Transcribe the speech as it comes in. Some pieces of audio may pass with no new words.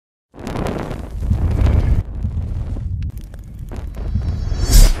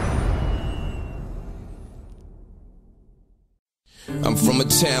I'm from a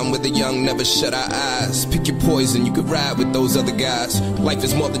town where the young never shut our eyes. Pick your poison, you could ride with those other guys. Life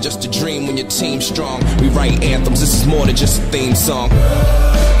is more than just a dream when your team's strong. We write anthems, this is more than just a theme song.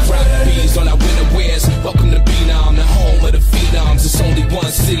 Rock bees on our winter wears. Welcome to Phenom, the home of the phenoms. It's only one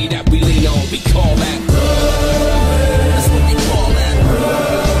city that we lean on. We call that. That's what we call that.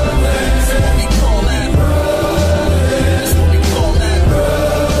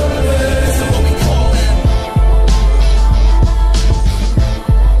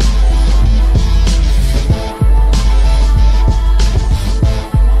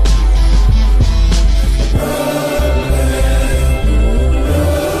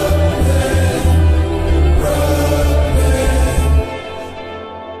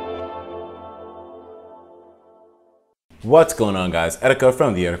 What's going on, guys? Etika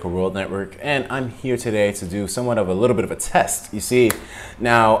from the EtikaWorldNetwork, and I'm here today to do somewhat of a little bit of a test. You see,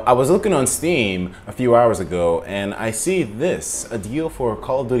 now I was looking on Steam a few hours ago and I see this, a deal for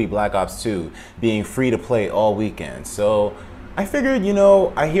Call of Duty Black Ops 2 being free to play all weekend. So I figured, you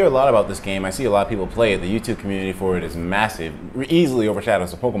know, I hear a lot about this game. I see a lot of people play it. The YouTube community for it is massive, easily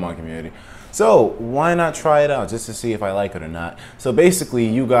overshadows the Pokemon community. So why not try it out just to see if I like it or not? So basically,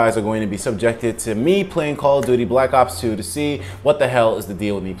 you guys are going to be subjected to me playing Call of Duty Black Ops 2 to see what the hell is the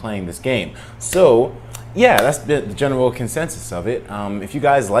deal with me playing this game. So yeah, that's the general consensus of it. If you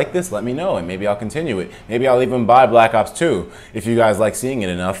guys like this, let me know, and maybe I'll continue it. Maybe I'll even buy Black Ops 2 if you guys like seeing it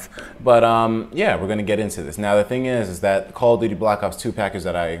enough. But yeah, we're gonna get into this. Now the thing is that Call of Duty Black Ops 2 package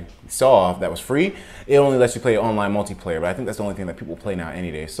that I saw that was free, it only lets you play online multiplayer, but I think that's the only thing that people play now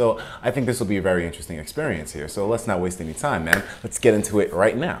any day. So I think this will be a very interesting experience here. So let's not waste any time, man. Let's get into it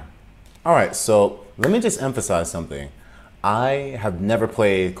right now. All right, so let me just emphasize something. I have never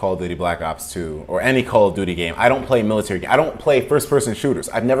played Call of Duty Black Ops 2 or any Call of Duty game. I don't play military games. I don't play first-person shooters.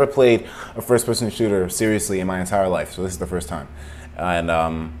 I've never played a first-person shooter seriously in my entire life, so this is the first time. And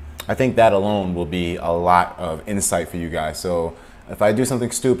I think that alone will be a lot of insight for you guys. So if I do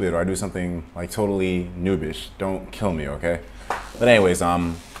something stupid or I do something like totally noobish, don't kill me, okay? But anyways,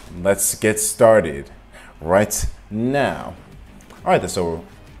 let's get started right now. All right, so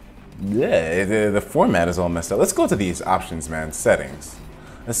yeah, the format is all messed up. Let's go to these options, man. Settings.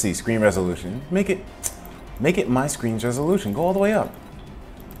 Let's see, screen resolution. Make it my screen's resolution. Go all the way up.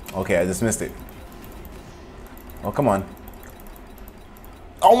 Okay, I dismissed it. Oh, come on.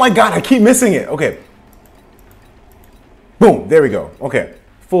 Oh my God, I keep missing it. Okay. Boom, there we go. Okay,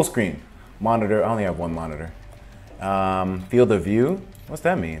 full screen. Monitor, I only have one monitor. Field of view, what's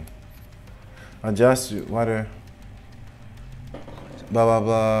that mean? Adjust water. Blah, blah,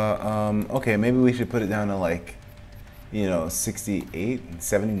 blah. Okay, maybe we should put it down to like, you know, 68,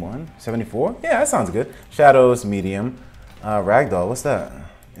 71, 74? Yeah, that sounds good. Shadows, medium. Ragdoll, what's that?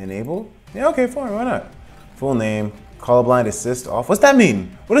 Enable? Yeah, okay, fine, why not? Full name, colorblind assist off. What's that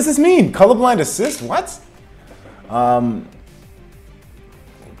mean? What does this mean? Colorblind assist, what?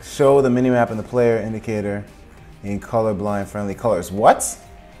 Show the minimap and the player indicator in colorblind friendly colors. What?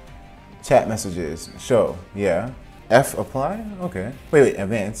 Chat messages, show, yeah. F apply? Okay. Wait,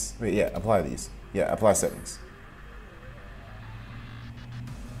 advance. Wait, yeah, apply these. Yeah, apply settings.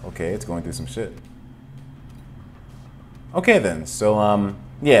 Okay, it's going through some shit. Okay then, so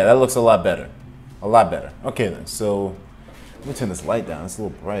yeah, that looks a lot better. A lot better. Okay then, so let me turn this light down, it's a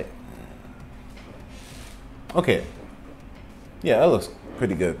little bright. Okay. Yeah, that looks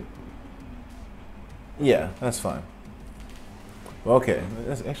pretty good. Yeah, that's fine. Well, okay,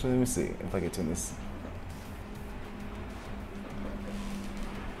 actually, let me see if I can turn this.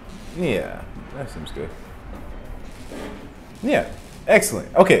 Yeah, that seems good. Yeah,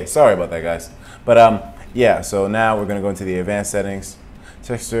 excellent. Okay, sorry about that, guys. But yeah, so now we're gonna go into the advanced settings,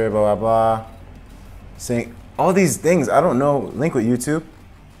 texture, blah, blah, blah. Sync, all these things, I don't know, link with YouTube.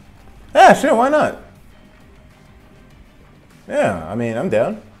 Yeah, sure, why not? Yeah, I mean, I'm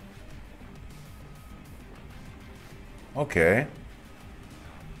down. Okay.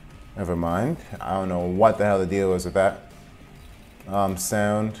 Never mind. I don't know what the hell the deal is with that.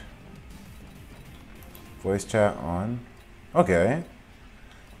 Sound. Voice chat on. Okay.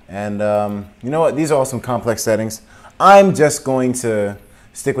 And you know what? These are all some complex settings. I'm just going to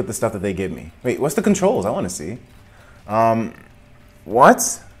stick with the stuff that they give me. Wait, what's the controls? I want to see.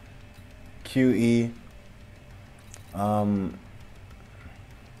 What? QE.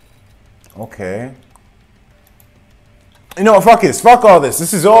 Okay. You know what? Fuck this. Fuck all this.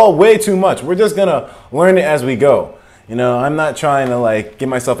 This is all way too much. We're just gonna learn it as we go. You know, I'm not trying to like give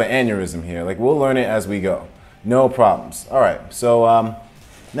myself an aneurysm here. Like, we'll learn it as we go. No problems. All right, so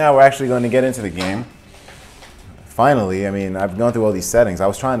now we're actually going to get into the game. Finally, I mean, I've gone through all these settings. I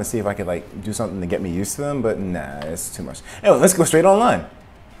was trying to see if I could like do something to get me used to them, but nah, it's too much. Anyway, let's go straight online.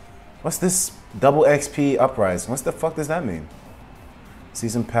 What's this double XP uprising? What the fuck does that mean?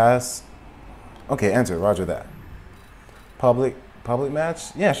 Season pass. Okay, enter. Roger that. Public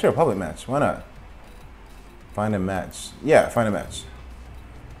match? Yeah, sure, public match. Why not? Find a match. Yeah, find a match.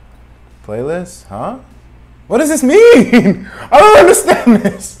 Playlist? Huh? What does this mean? I don't understand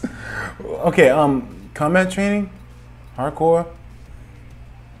this. Okay, combat training? Hardcore?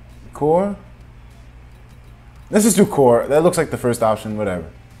 Core? Let's just do core. That looks like the first option, whatever.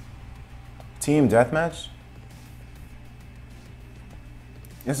 Team deathmatch?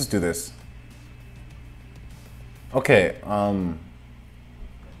 Let's just do this. Okay,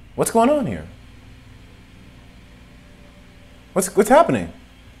 what's going on here? What's happening?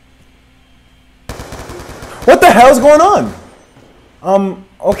 What the hell's going on?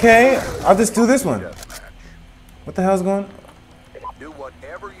 Okay, I'll just do this one. What the hell's going on? Do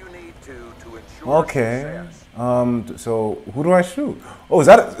whatever you need to ensure Okay. success. So who do I shoot? Oh, is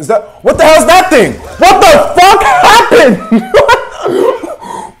that what the hell's that thing? What the fuck happened?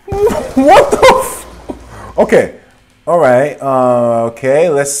 What the Okay. All right. Okay,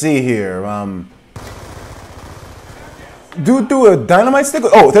 let's see here. Do a dynamite stick?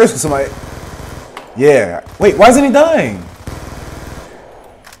 Oh, there's somebody. Yeah. Wait, why isn't he dying?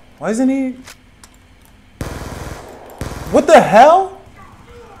 Why isn't he? What the hell?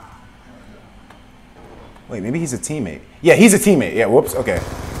 Wait, maybe he's a teammate. Yeah, he's a teammate. Yeah, whoops. Okay.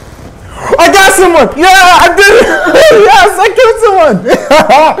 I got someone! Yeah, I did it! Yes, I killed someone!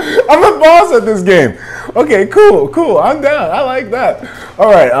 I'm a boss at this game. Okay, cool. I'm down. I like that.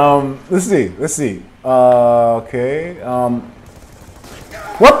 All right, let's see. Okay.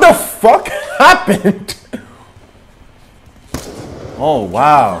 What the fuck happened? Oh,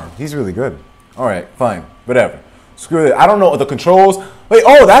 wow. He's really good. All right, fine. Whatever. Screw it. I don't know the controls. Wait,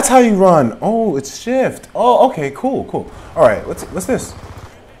 oh, that's how you run. Oh, it's shift. Oh, okay, cool. All right, what's this?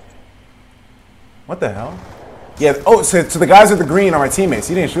 What the hell? Yeah, oh, so the guys with the green are my teammates.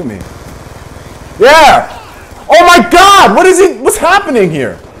 He didn't shoot me. Yeah! Oh my god! What's happening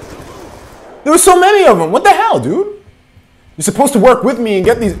here? There were so many of them. What the hell, dude? You're supposed to work with me and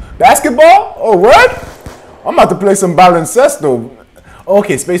get these basketball? Oh, what? I'm about to play some baloncesto.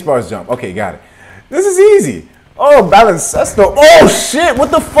 Okay, spacebar's jump. Okay, got it. This is easy. Oh, baloncesto. Oh, shit. What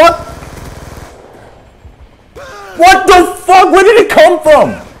the fuck? What the fuck? Where did it come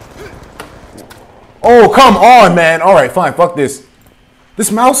from? Oh, come on, man. All right, fine. Fuck this. This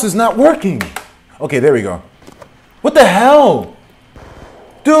mouse is not working. Okay, there we go. What the hell?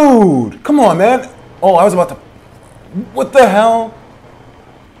 Dude, come on, man. Oh, I was about to... What the hell?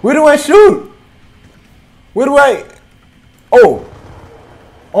 Where do I shoot? Where do I... Oh.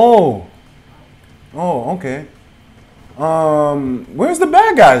 Okay. Where's the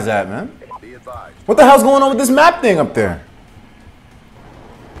bad guys at, man? Be advised. What the hell's going on with this map thing up there?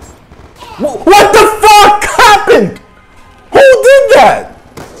 What the fuck happened? Who did that?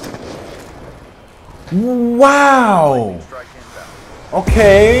 Wow. Strike inbound.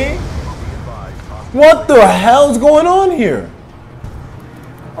 Okay. Be advised. What the hell's going on here?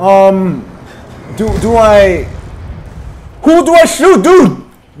 Do I... Who do I shoot?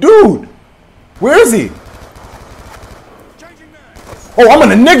 Dude. Where is he? Oh, I'm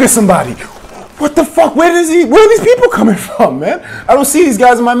gonna nigger somebody. What the fuck? Where are these people coming from, man? I don't see these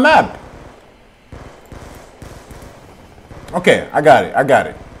guys on my map. Okay, I got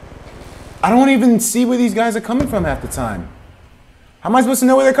it. I don't even see where these guys are coming from half the time. How am I supposed to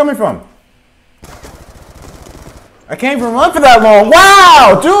know where they're coming from? I can't even run for that long.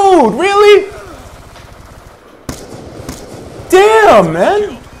 Wow, dude, really? Damn,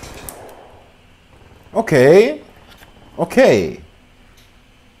 man. Okay.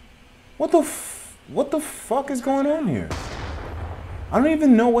 What the fuck is going on here? I don't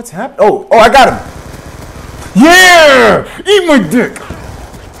even know what's happening. Oh, I got him. Yeah! Eat my dick!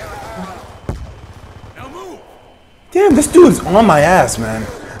 Damn, this dude is on my ass, man.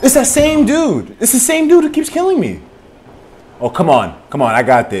 It's that same dude. It's the same dude who keeps killing me. Oh, come on. I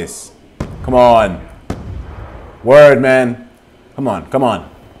got this. Come on. Word, man. Come on.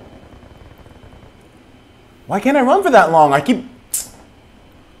 Why can't I run for that long?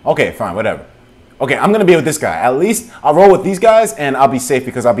 Okay, fine, whatever. Okay, I'm gonna be with this guy. At least I'll roll with these guys and I'll be safe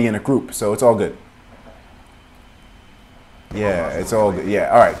because I'll be in a group, so it's all good. Yeah, it's all good. Yeah,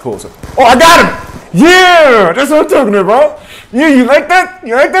 all right, cool. So, oh, I got him! Yeah, that's what I'm talking about. Yeah, you like that?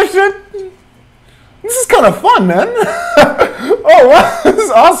 You like that shit? This is kind of fun, man. Oh, wow, this is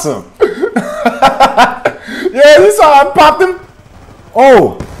awesome. Yeah, you saw I popped him.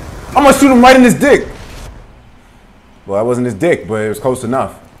 Oh, I'm gonna shoot him right in his dick. Well, that wasn't his dick, but it was close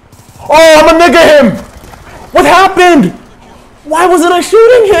enough. Oh, I'm gonna nigga him! What happened? Why wasn't I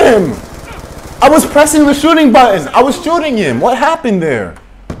shooting him? I was pressing the shooting button. I was shooting him. What happened there?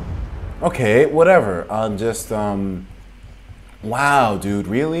 Okay, whatever. I'll just, wow, dude,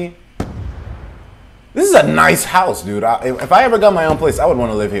 really? This is a nice house, dude. If I ever got my own place, I would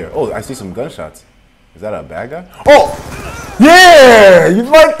want to live here. Oh, I see some gunshots. Is that a bad guy? Oh! Yeah! You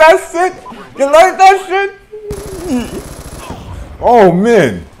like that shit? You like that shit? Oh,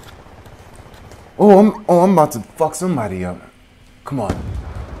 man. Oh, I'm about to fuck somebody up. Come on.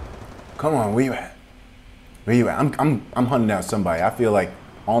 Come on, where you at? Where you at? I'm hunting down somebody. I feel like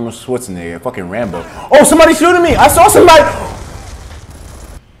Arnold Schwarzenegger, fucking Rambo. Oh, somebody's shooting me! I saw somebody!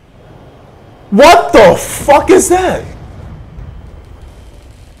 What the fuck is that?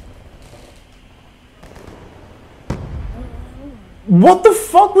 What the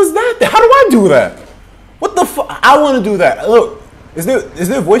fuck was that? How do I do that? What the fuck? I want to do that. Look, is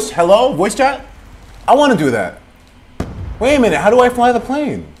there voice? Hello, voice chat? I want to do that. Wait a minute. How do I fly the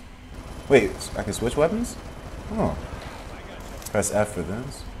plane? Wait, I can switch weapons? Oh. Press F for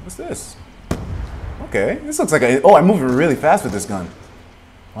this. What's this? Okay, this looks like a. Oh, I'm moving really fast with this gun.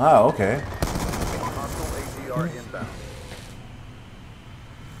 Wow. Okay.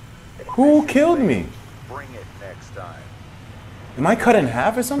 Who killed me? Bring it next time. Am I cut in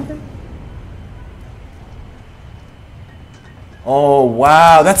half or something? Oh,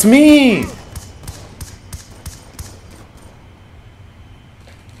 wow, that's me!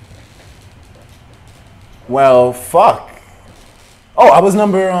 Well, fuck. Oh, I was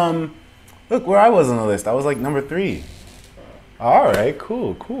number, look where I was on the list. I was like number 3. All right,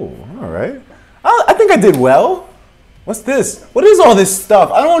 cool. All right. I think I did well. What's this? What is all this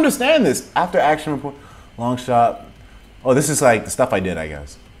stuff? I don't understand this. After action report, long shot. Oh, this is like the stuff I did, I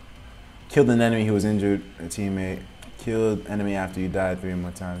guess. Killed an enemy who was injured, a teammate. Killed enemy after you died 3 more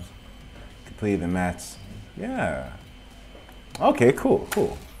times. Completed the match. Yeah. Okay, cool.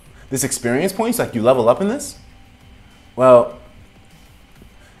 This experience points, like you level up in this? Well,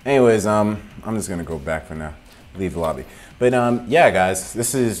 anyways, I'm just gonna go back for now. Leave the lobby. But yeah, guys,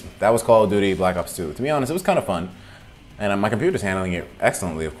 that was Call of Duty Black Ops 2. To be honest, it was kind of fun. And my computer's handling it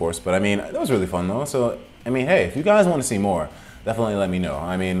excellently, of course. But I mean, that was really fun though. So, I mean, hey, if you guys want to see more, definitely let me know.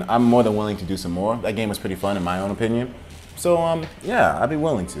 I mean, I'm more than willing to do some more. That game was pretty fun in my own opinion. So, yeah, I'd be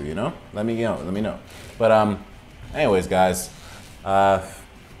willing to, you know? Let me know. But, anyways, guys,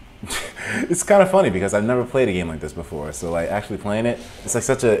 it's kind of funny because I've never played a game like this before. So, like, actually playing it, it's like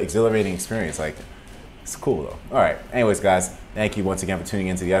such an exhilarating experience. Like, it's cool though. All right. Anyways, guys, thank you once again for tuning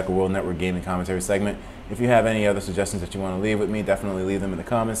into the Etika World Network Gaming Commentary segment. If you have any other suggestions that you want to leave with me, definitely leave them in the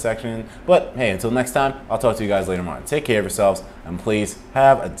comments section. But hey, until next time, I'll talk to you guys later on. Take care of yourselves, and please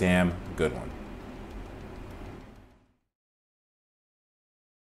have a damn good one.